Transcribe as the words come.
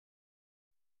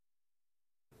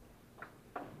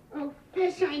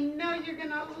Fish, I know you're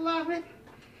gonna love it.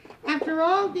 After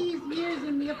all these years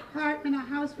in the apartment, a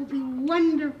house will be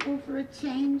wonderful for a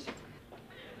change.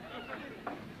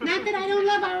 Not that I don't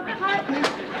love our apartment.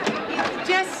 It's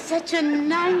just such a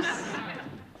nice,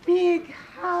 big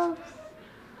house.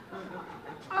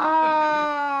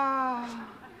 Oh,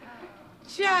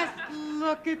 just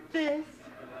look at this.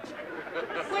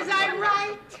 Was I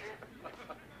right?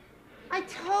 I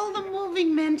told the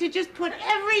moving men to just put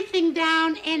everything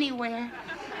down anywhere.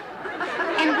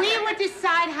 And we would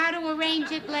decide how to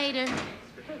arrange it later.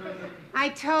 I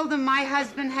told them my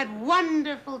husband had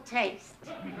wonderful taste.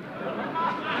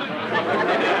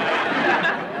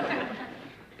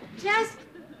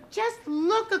 Just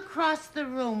look across the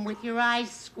room with your eyes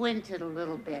squinted a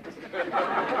little bit.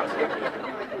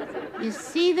 You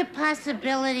see the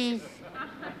possibilities?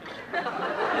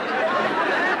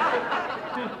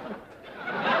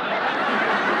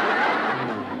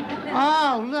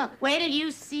 Oh, look, wait till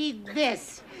you see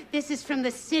this. This is from the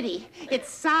city. It's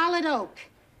solid oak.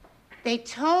 They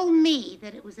told me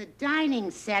that it was a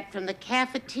dining set from the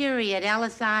cafeteria at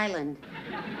Ellis Island.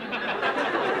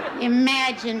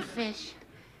 Imagine, Fish.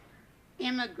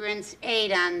 Immigrants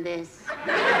ate on this.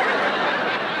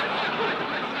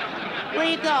 Where are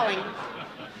you going?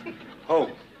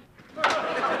 Home.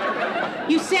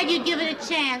 You said you'd give it a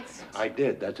chance. I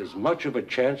did. That's as much of a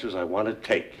chance as I want to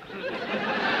take.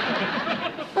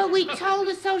 But we told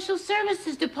the social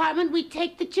services department we'd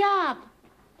take the job.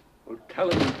 Well, tell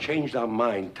them we changed our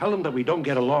mind. Tell them that we don't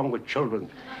get along with children.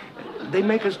 They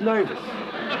make us nervous.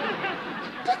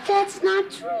 But that's not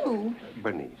true.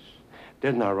 Bernice,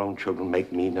 didn't our own children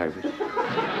make me nervous?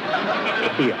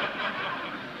 Here.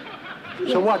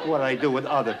 So what would I do with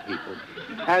other people?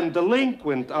 And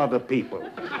delinquent other people?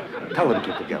 Tell them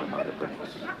to forget about it,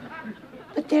 Bernice.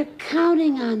 But they're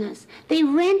counting on us. They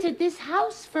rented this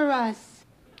house for us.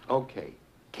 Okay,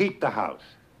 keep the house,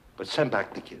 but send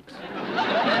back the kids.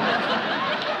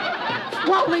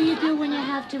 What will you do when you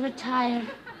have to retire?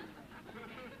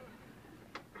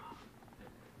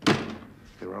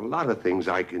 There are a lot of things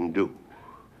I can do.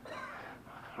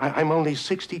 I'm only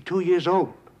 62 years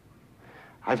old.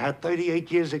 I've had 38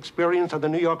 years' experience on the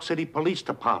New York City Police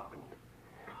Department.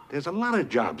 There's a lot of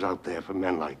jobs out there for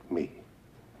men like me.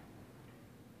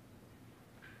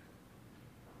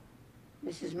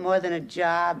 This is more than a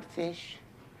job, Fish.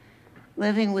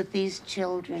 Living with these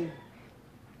children,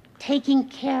 taking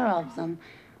care of them,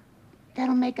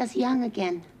 that'll make us young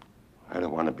again. I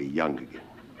don't want to be young again.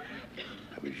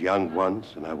 I was young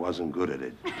once, and I wasn't good at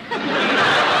it.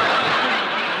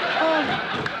 Oh,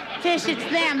 Fish, it's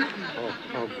them.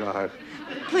 Oh, God.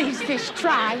 Please, Fish,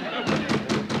 try.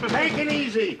 Take it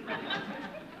easy.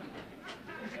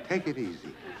 Take it easy.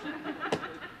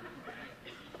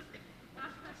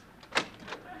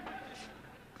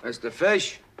 Mr.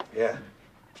 Fish? Yeah?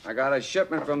 I got a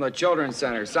shipment from the Children's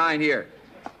Center. Sign here.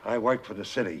 I work for the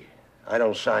city. I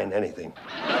don't sign anything.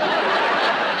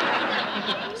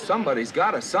 Somebody's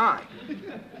got to sign.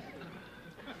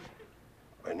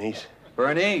 Bernice?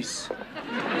 Bernice.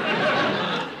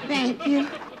 Thank you.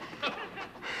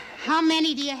 How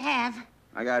many do you have?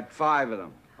 I got 5 of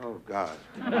them. Oh, God.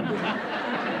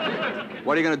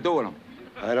 What are you going to do with them?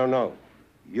 I don't know.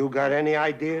 You got any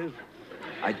ideas?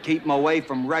 I'd keep them away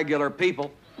from regular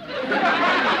people. Okay,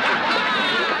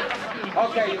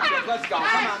 you kids, let's go.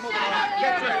 Come on, move on.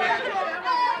 Get your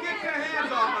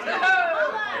hands off.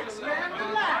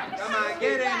 Come on,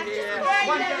 get in here.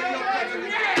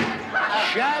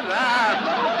 Shut up!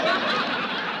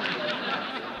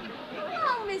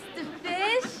 Oh, Mr.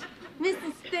 Fish.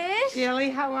 Mrs. Fish. Jilly,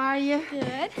 how are you? Good.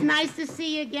 It's nice to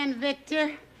see you again,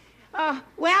 Victor. Oh,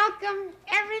 welcome,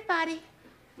 everybody.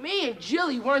 Me and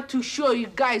Jilly weren't too sure you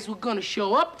guys were gonna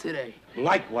show up today.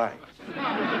 Likewise.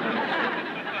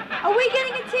 Are we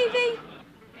getting a TV?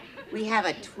 We have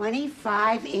a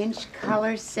 25-inch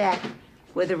color set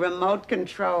with a remote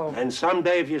control. And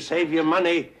someday, if you save your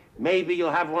money, maybe you'll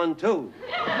have one, too.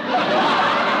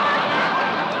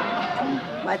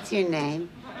 What's your name?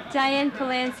 Diane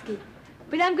Polanski.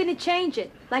 But I'm gonna change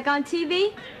it. Like on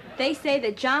TV, they say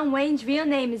that John Wayne's real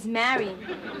name is Marion.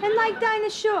 And like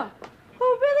Dinah Shore, who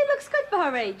really looks good for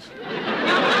her age.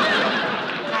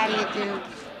 How do you do?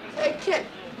 Hey, kid,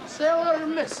 say hello to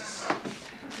Mrs.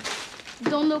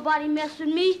 Don't nobody mess with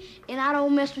me, and I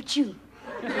don't mess with you.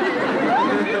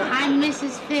 I'm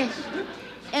Mrs. Fish.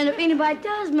 And if anybody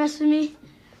does mess with me,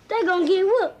 they're gonna get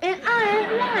whooped, and I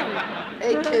ain't lying.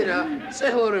 Hey, kid, say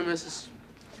hello to Mrs.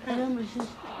 Hello, Mrs.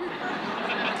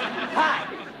 Hi,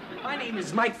 my name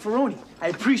is Mike Ferroni. I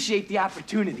appreciate the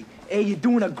opportunity. Hey, you're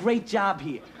doing a great job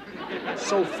here.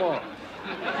 So far.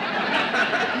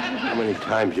 How many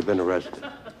times you been arrested?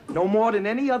 No more than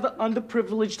any other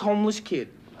underprivileged homeless kid.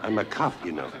 I'm a cop,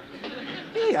 you know.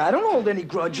 Hey, I don't hold any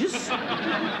grudges.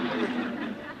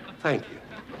 Thank you.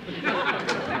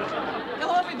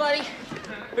 Hello, everybody.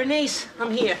 Bernice,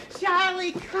 I'm here.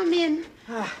 Charlie, come in.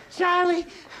 Charlie,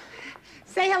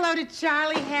 say hello to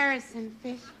Charlie Harrison,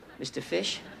 Fish. Mr.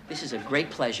 Fish, this is a great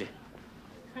pleasure.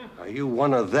 Are you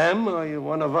one of them or are you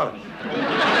one of us?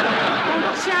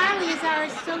 Oh, Charlie is our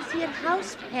associate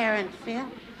house parent, Phil.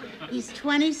 He's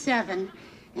 27,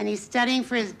 and he's studying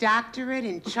for his doctorate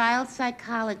in child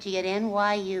psychology at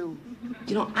NYU.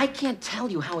 You know, I can't tell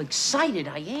you how excited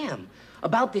I am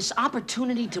about this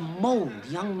opportunity to mold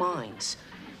young minds,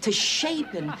 to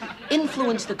shape and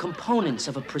influence the components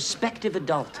of a prospective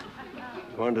adult.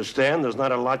 You understand there's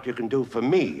not a lot you can do for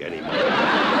me anymore.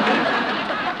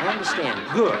 I understand.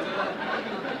 Good.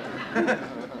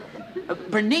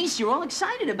 Bernice, you're all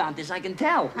excited about this, I can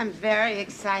tell. I'm very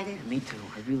excited. Me too,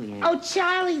 I really am. Oh,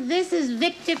 Charlie, this is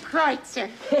Victor Kreutzer.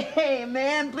 Hey,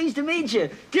 man, pleased to meet you.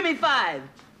 Give me 5.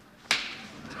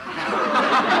 Can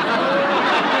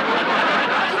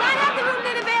I have the room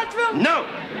near the bathroom? No!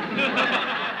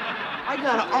 I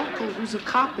got an uncle who's a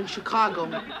cop in Chicago,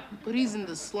 but he's in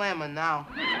the slammer now.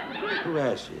 Who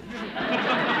asked you?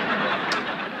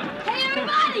 Hey,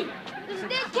 everybody! There's a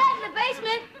dead cat in the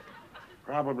basement.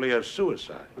 Probably a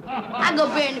suicide. I go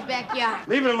bear in the backyard.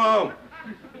 Leave it alone.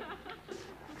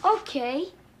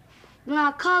 Okay. Then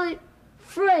I'll call it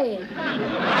Fred.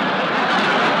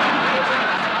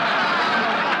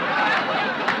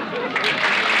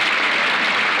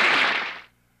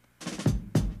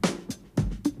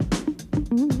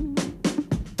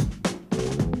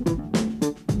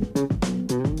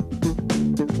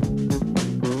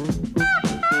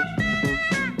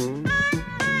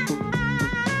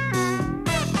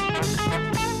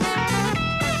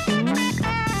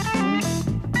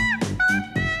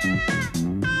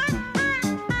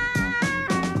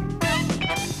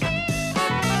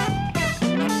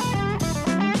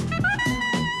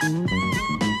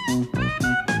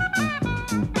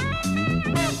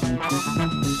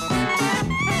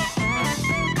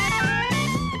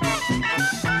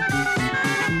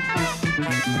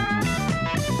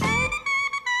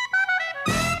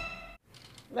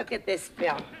 Look at this,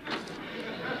 Phil.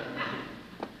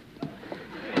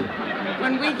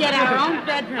 When we get our own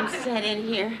bedroom set in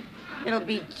here, it'll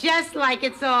be just like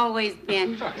it's always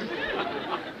been. Where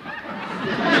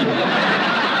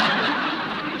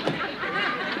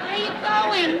are you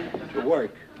going? To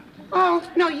work. Oh,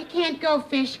 no, you can't go,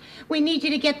 Fish. We need you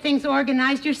to get things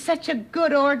organized. You're such a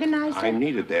good organizer. I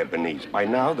need it there, Bernice. By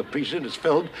now, the precinct is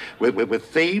filled with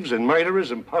thieves and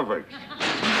murderers and perverts.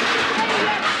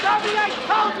 Stubby, I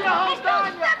told you, hold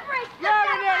on. You're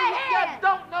in there, you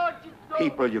don't know what you're doing.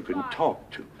 People you can talk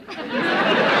to.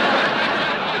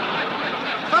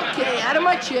 Okay, out of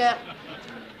my chair.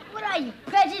 What are you,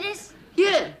 prejudiced?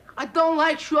 Yeah, I don't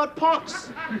like short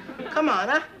punks. Come on,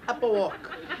 huh? Up a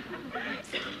walk.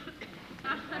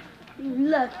 You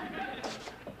lucky.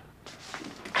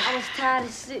 I was tired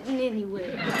of sitting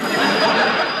anyway.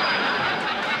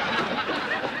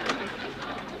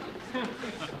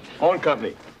 Phone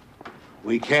company.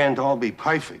 We can't all be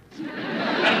perfect. You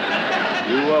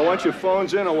want your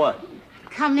phones in or what?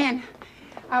 Come in.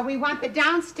 We want the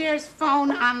downstairs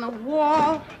phone on the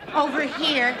wall over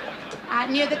here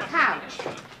near the couch.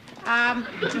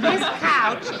 This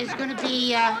couch is going to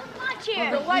be The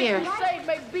life here. you save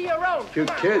may be your own.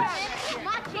 Cute kids.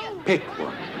 Pick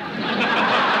one.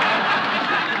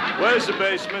 Where's the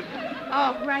basement?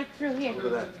 Oh, right through here.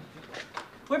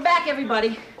 We're back,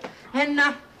 everybody. And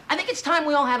I think it's time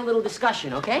we all had a little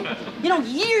discussion, okay? You know,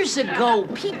 years ago,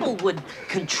 people would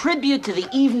contribute to the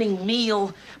evening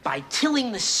meal by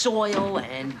tilling the soil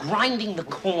and grinding the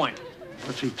corn.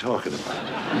 What's he talking about?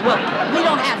 Well, we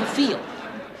don't have a field,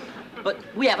 but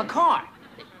we have a car.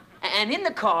 And in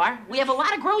the car, we have a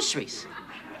lot of groceries.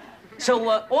 So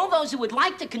all those who would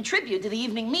like to contribute to the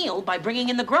evening meal by bringing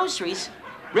in the groceries,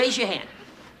 raise your hand.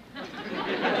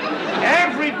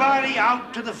 Everybody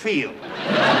out to the field.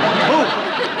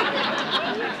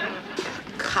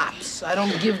 Cops, I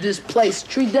don't give this place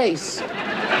 3 days.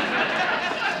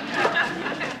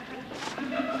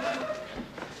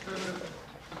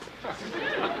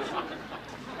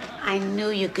 I knew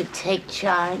you could take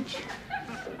charge.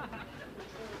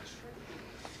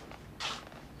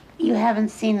 You haven't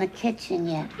seen the kitchen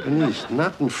yet. Bernice,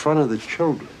 not in front of the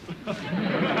children.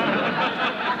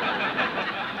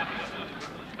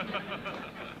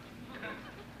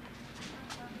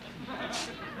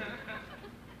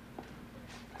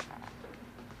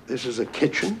 This is a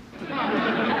kitchen?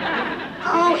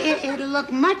 Oh, it'll look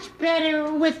much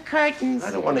better with curtains.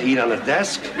 I don't want to eat on a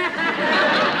desk.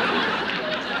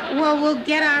 Well, we'll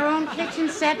get our own kitchen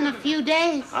set in a few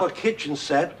days. Our kitchen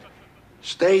set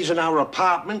stays in our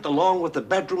apartment along with the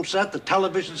bedroom set, the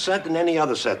television set, and any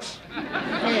other sets.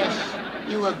 Fish,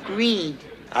 you agreed.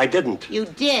 I didn't. You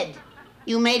did.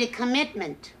 You made a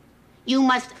commitment. You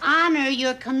must honor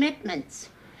your commitments.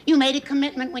 You made a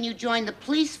commitment when you joined the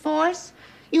police force.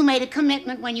 You made a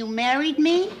commitment when you married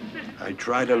me. I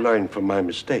try to learn from my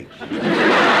mistakes.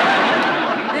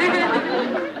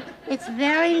 It's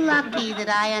very lucky that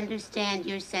I understand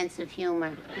your sense of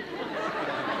humor.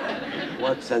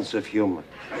 What sense of humor?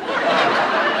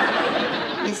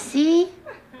 You see?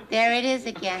 There it is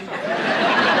again.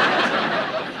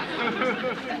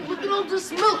 Look at all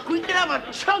this milk. We could have a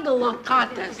chug-a-lug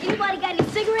contest. Anybody got any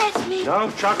cigarettes, me? No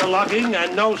chock-a-lucking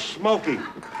and no smoking.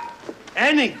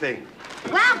 Anything.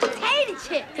 Wow, potato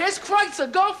chips. Here's Kreutzer.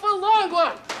 Go for a long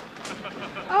one.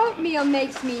 Oatmeal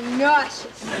makes me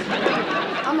nauseous.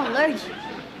 I'm allergic.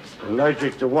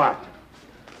 Allergic to what?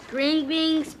 Green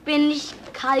beans, spinach,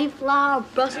 cauliflower,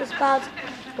 Brussels sprouts,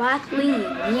 broccoli,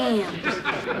 and yams.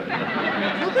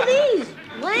 Look at these.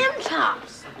 Lamb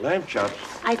chops. Lamb chops.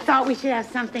 I thought we should have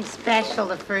something special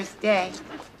the first day.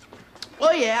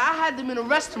 Oh, yeah, I had them in a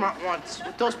restaurant once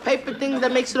with those paper things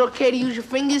that makes it okay to use your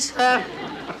fingers.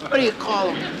 What do you call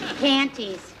them?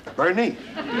 Panties. Bernie.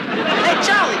 Hey,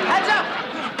 Charlie, heads up.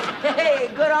 Hey,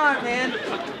 good arm, man.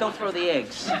 Don't throw the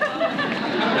eggs.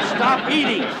 Stop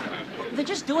eating. They're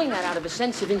just doing that out of a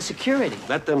sense of insecurity.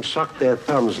 Let them suck their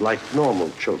thumbs like normal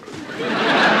children.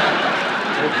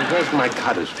 Where's my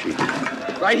cottage cheese?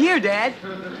 Right here, Dad.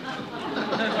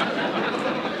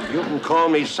 You can call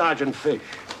me Sergeant Fish.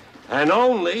 And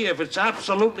only if it's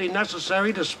absolutely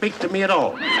necessary to speak to me at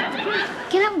all. Can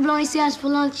I have a bologna sauce for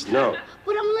lunch? No.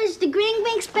 But I'm allergic to green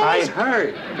beans, I spinach.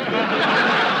 heard.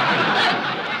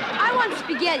 I want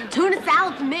spaghetti. Tuna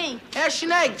salad for me. Hash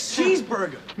and eggs.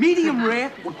 Cheeseburger, medium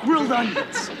rare with grilled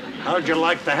onions. How'd you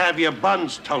like to have your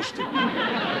buns toasted?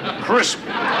 Crispy.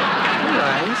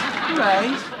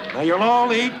 Right. Now you'll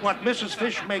all eat what Mrs.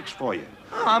 Fish makes for you.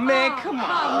 Oh, man, come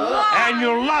on. And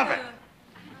you'll love it.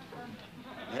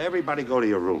 Everybody go to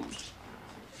your rooms.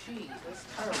 Hey,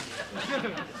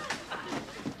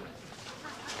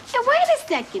 wait a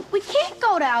second. We can't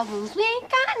go to our rooms. We ain't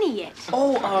got any yet.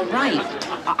 Oh, right.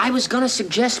 I was gonna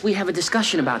suggest we have a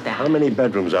discussion about that. How many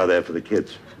bedrooms are there for the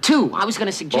kids? 2. I was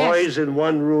gonna suggest. Boys in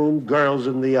one room, girls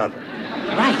in the other.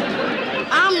 Right.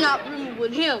 I'm not rooming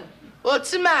with him. What's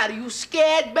the matter? You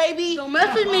scared, baby? Don't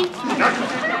mess with me.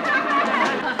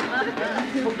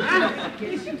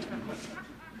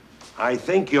 I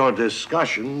think your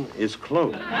discussion is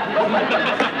closed.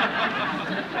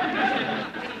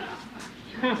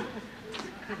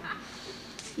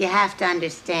 You have to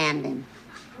understand him.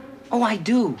 Oh, I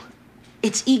do.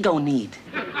 It's ego need.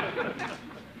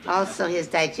 Also, his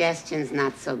digestion's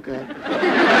not so good.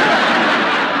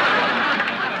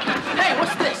 Hey,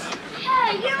 what's this?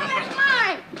 Hey, you don't have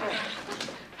mine.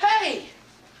 Hey,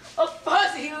 a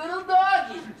fuzzy little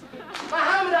doggy.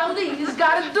 Muhammad Ali's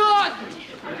got a doggy.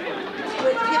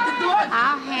 Where'd you get the dog?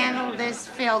 I'll handle this,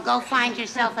 Phil. Go find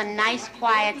yourself a nice,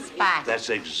 quiet spot. That's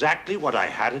exactly what I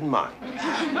had in mind.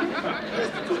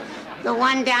 The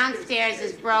one downstairs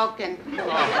is broken. But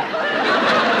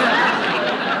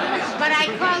I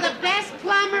call the best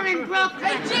plumber in Brooklyn.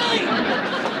 Hey, Jilly!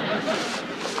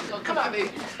 Oh, come on,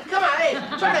 baby. Come on, hey,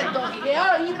 try that doggy. Hey,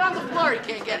 oh, even on the floor, he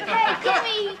can't get it. Hey, Come on.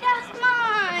 Jimmy, that's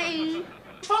mine.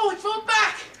 Forward,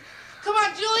 back. Come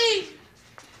on, Julie.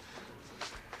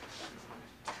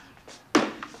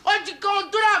 Why'd you go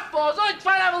and do that for? I was only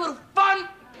trying to have a little fun.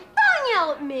 Don't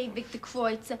yell at me, Victor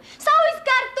Kreutzer. So he's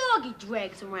got a dog he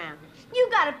drags around. You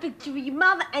got a picture of your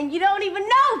mother, and you don't even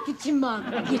know if it's your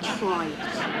mother. You're trying.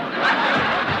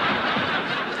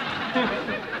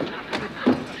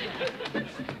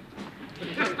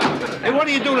 Hey, what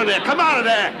are you doing there? Come out of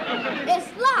there!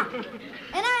 It's locked.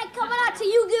 And I ain't coming out till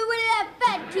you get rid of that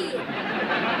fat kid.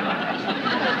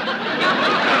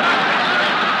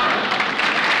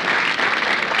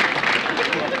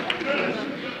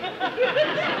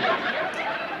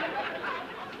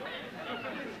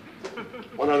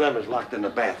 One of them is locked in the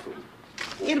bathroom.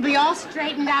 It'll be all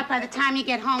straightened out by the time you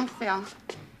get home, Phil.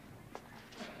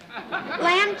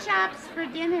 Lamb chops for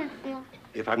dinner, Phil.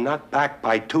 If I'm not back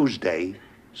by Tuesday,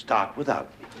 start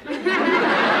without me.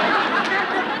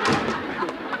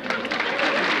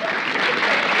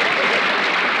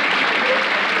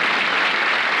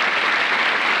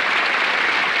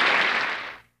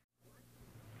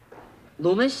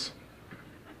 Loomis,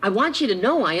 I want you to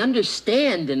know I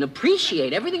understand and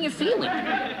appreciate everything you're feeling.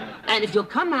 And if you'll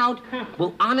come out,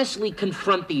 we'll honestly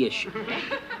confront the issue.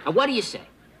 Now, what do you say?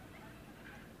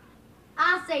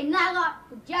 I say knock off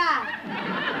the job.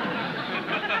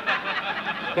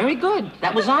 Very good.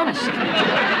 That was honest.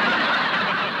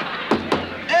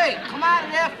 Hey, come out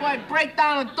of there before I break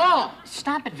down the door.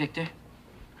 Stop it, Victor.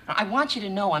 I want you to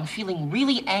know I'm feeling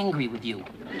really angry with you.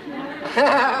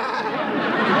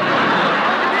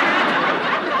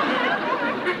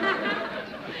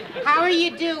 How are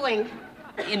you doing?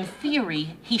 In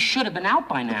theory, he should have been out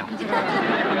by now.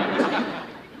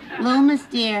 Loomis,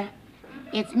 dear,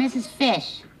 it's Mrs.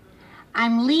 Fish.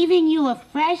 I'm leaving you a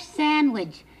fresh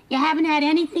sandwich. You haven't had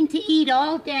anything to eat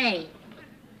all day.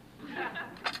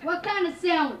 What kind of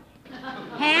sandwich?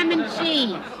 Ham and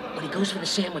cheese. When he goes for the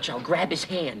sandwich, I'll grab his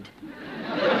hand.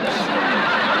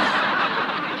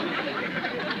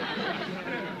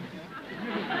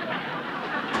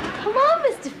 Hello,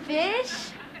 Mr. Fish.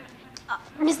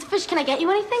 Mr. Fish, can I get you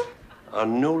anything? A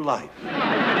new life.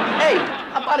 Hey,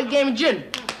 how about a game of gin?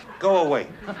 Go away.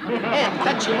 Yeah,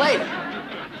 catch you later.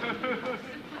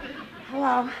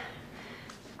 Hello.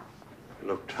 You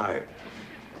look tired.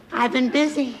 I've been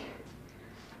busy.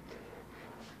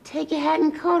 Take your hat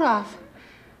and coat off.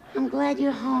 I'm glad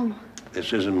you're home.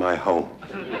 This isn't my home.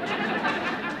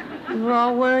 We were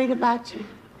all worried about you.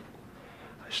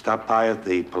 I stopped by at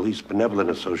the Police Benevolent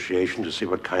Association to see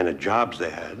what kind of jobs they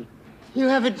had. You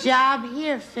have a job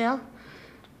here, Phil.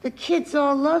 The kids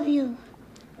all love you.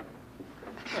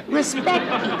 Respect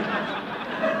you.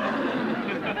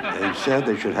 They said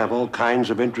they should have all kinds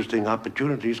of interesting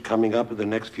opportunities coming up in the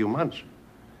next few months.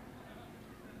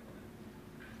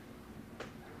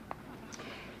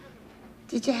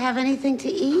 Did you have anything to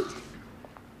eat?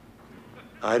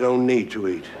 I don't need to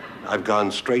eat. I've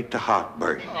gone straight to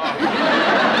heartburn.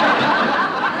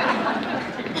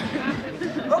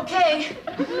 Okay,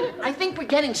 I think we're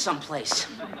getting someplace.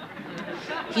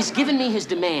 He's given me his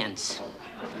demands.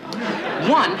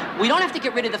 One, we don't have to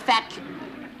get rid of the fat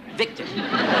Victor.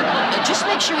 Just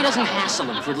make sure he doesn't hassle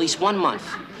him for at least 1 month.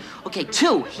 Okay,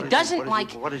 two, he doesn't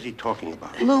like... What is he talking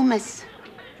about? Loomis.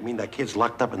 You mean that kid's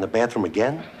locked up in the bathroom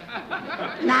again?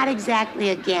 Not exactly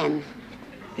again.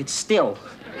 It's still.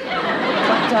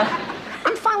 But,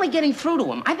 I'm finally getting through to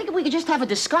him. I think if we could just have a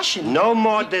discussion... No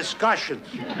more discussions.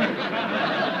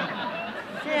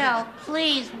 Phil,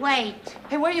 please wait.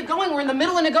 Hey, where are you going? We're in the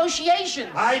middle of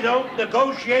negotiations. I don't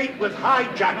negotiate with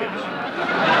hijackers.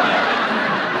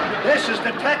 This is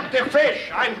Detective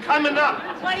Fish. I'm coming up.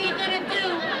 What are you gonna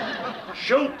do?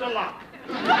 Shoot the lock.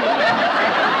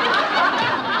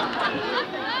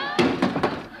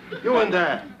 You in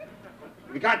there.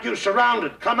 We got you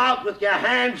surrounded. Come out with your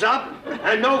hands up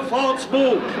and no false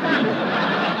moves.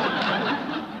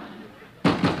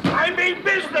 I mean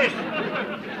business.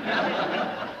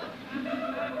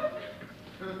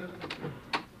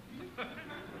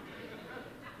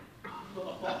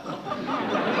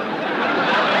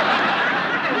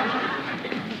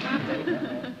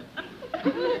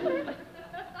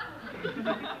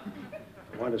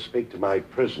 I want to speak to my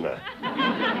prisoner.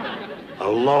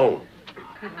 Alone.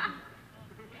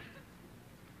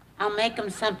 I'll make him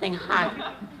something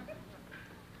hot.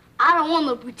 I don't want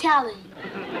no brutality.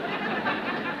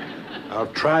 I'll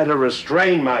try to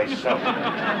restrain myself.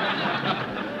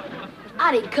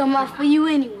 I didn't come out for you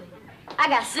anyway. I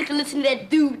got sick of listening to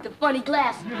that dude with the funny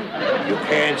glasses. You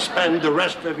can't spend the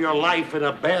rest of your life in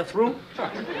a bathroom?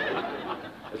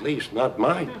 At least not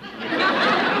mine.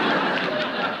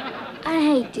 I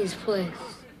hate this place.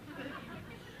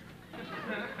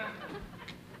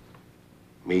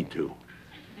 Me too.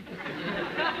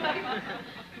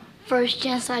 First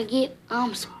chance I get,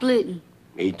 I'm splitting.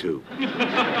 Me too. I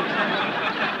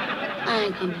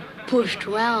ain't gonna be pushed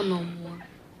around no more.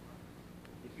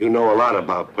 You know a lot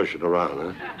about pushing around,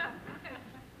 huh?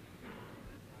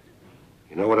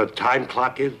 You know what a time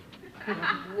clock is?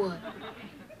 What?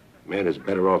 Man is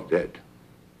better off dead.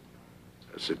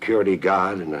 A security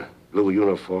guard in a blue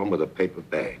uniform with a paper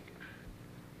bag.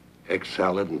 Egg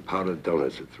salad and powdered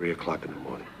donuts at 3 o'clock in the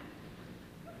morning.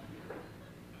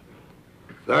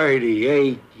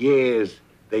 38 years,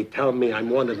 they tell me I'm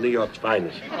one of New York's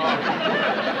finest.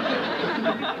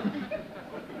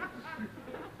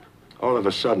 All of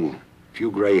a sudden, a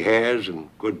few gray hairs and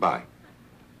goodbye.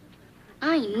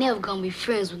 I ain't never gonna be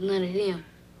friends with none of them.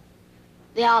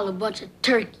 They all a bunch of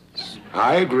turkeys.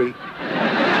 I agree.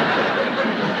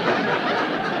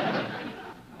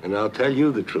 And I'll tell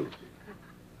you the truth.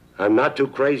 I'm not too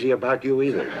crazy about you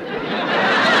either.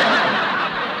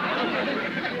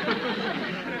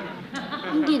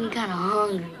 I'm getting kind of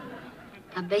hungry.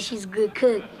 I bet she's a good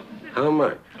cook. How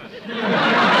much?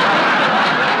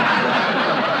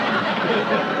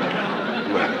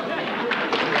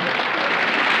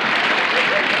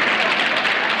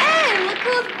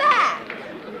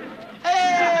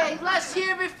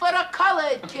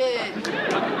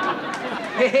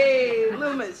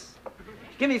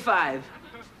 Give me 5.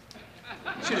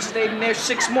 Should have stayed in there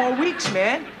 6 more weeks,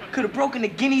 man. Could have broken the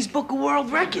Guinness Book of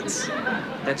World Records.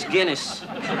 That's Guinness.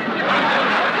 Yeah?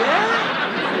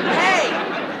 Hey,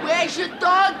 where's your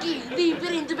doggy? Leave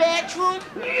it in the bathroom?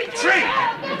 Tree!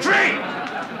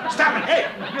 Stop it! Hey!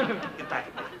 Get back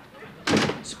in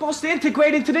here. Supposed to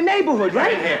integrate into the neighborhood,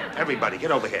 Right right? in here. Everybody,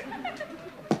 get over here.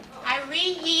 I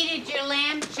reheated your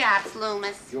lamb chops,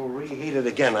 Loomis. You'll reheat it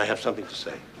again. I have something to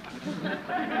say.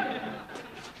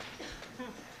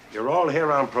 You're all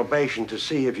here on probation to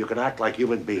see if you can act like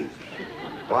human beings.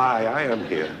 Why I am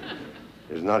here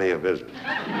is none of your business.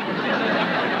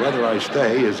 Whether I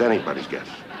stay is anybody's guess.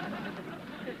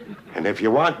 And if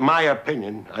you want my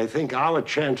opinion, I think our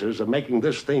chances of making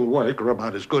this thing work are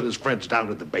about as good as Fred's down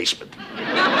in the basement.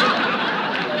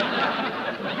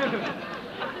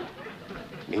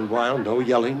 Meanwhile, no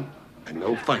yelling and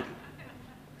no fighting.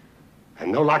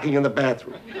 And no locking in the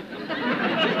bathroom.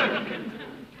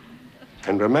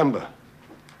 And remember,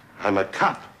 I'm a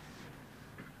cop.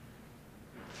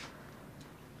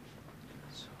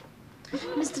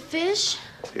 Mr. Fish,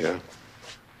 Yeah?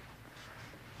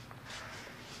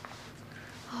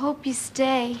 I hope you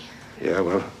stay. Yeah,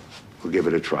 well, we'll give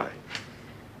it a try.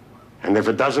 And if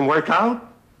it doesn't work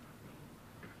out,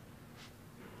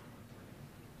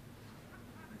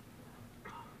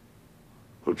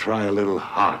 we'll try a little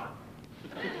harder.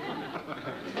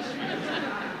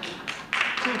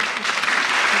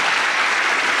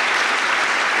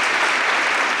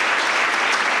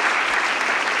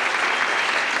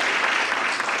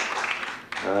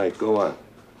 All right, go on.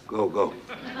 Go.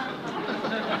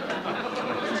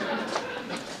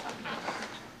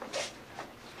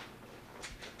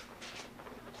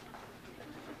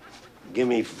 Give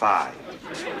me 5.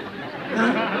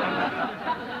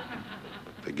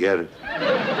 Forget it.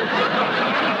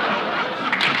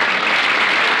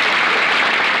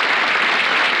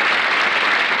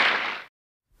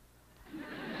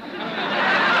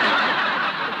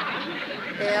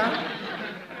 Bill?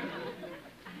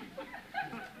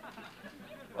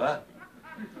 What?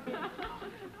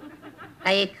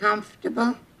 Are you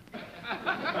comfortable?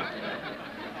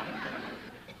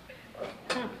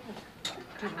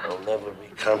 I'll never be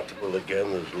comfortable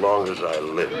again as long as I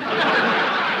live.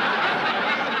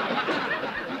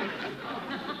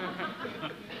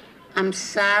 I'm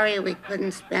sorry we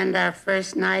couldn't spend our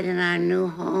first night in our new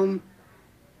home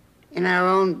in our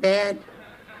own bed.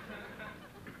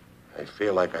 I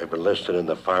feel like I've enlisted in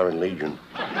the Foreign Legion.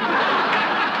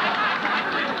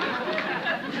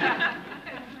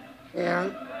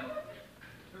 Bill?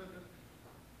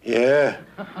 Yeah?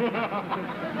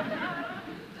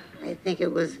 I think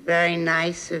it was very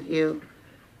nice of you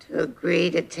to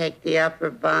agree to take the upper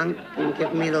bunk and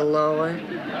give me the lower.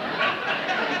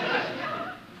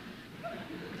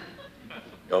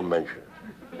 Don't mention it.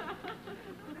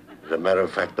 As a matter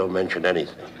of fact, don't mention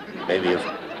anything. Maybe if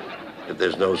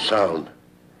there's no sound,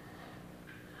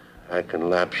 I can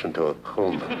lapse into a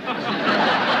coma.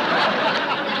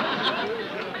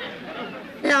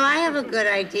 Bill, I have a good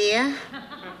idea.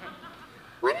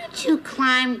 Why don't you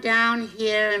climb down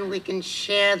here and we can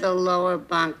share the lower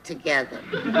bunk together?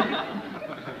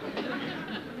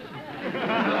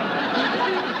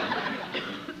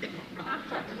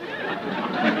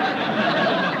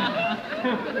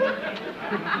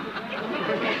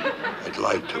 I'd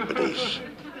like to, Bernice,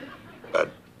 but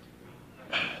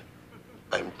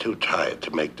I'm too tired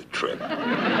to make the trip.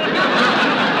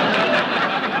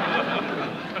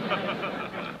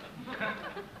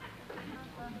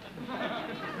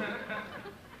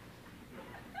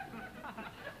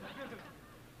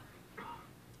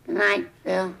 Good night,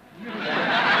 Bill. Good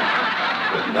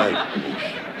night,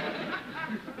 Bernice.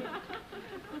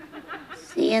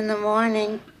 See you in the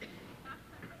morning.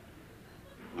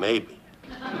 Maybe.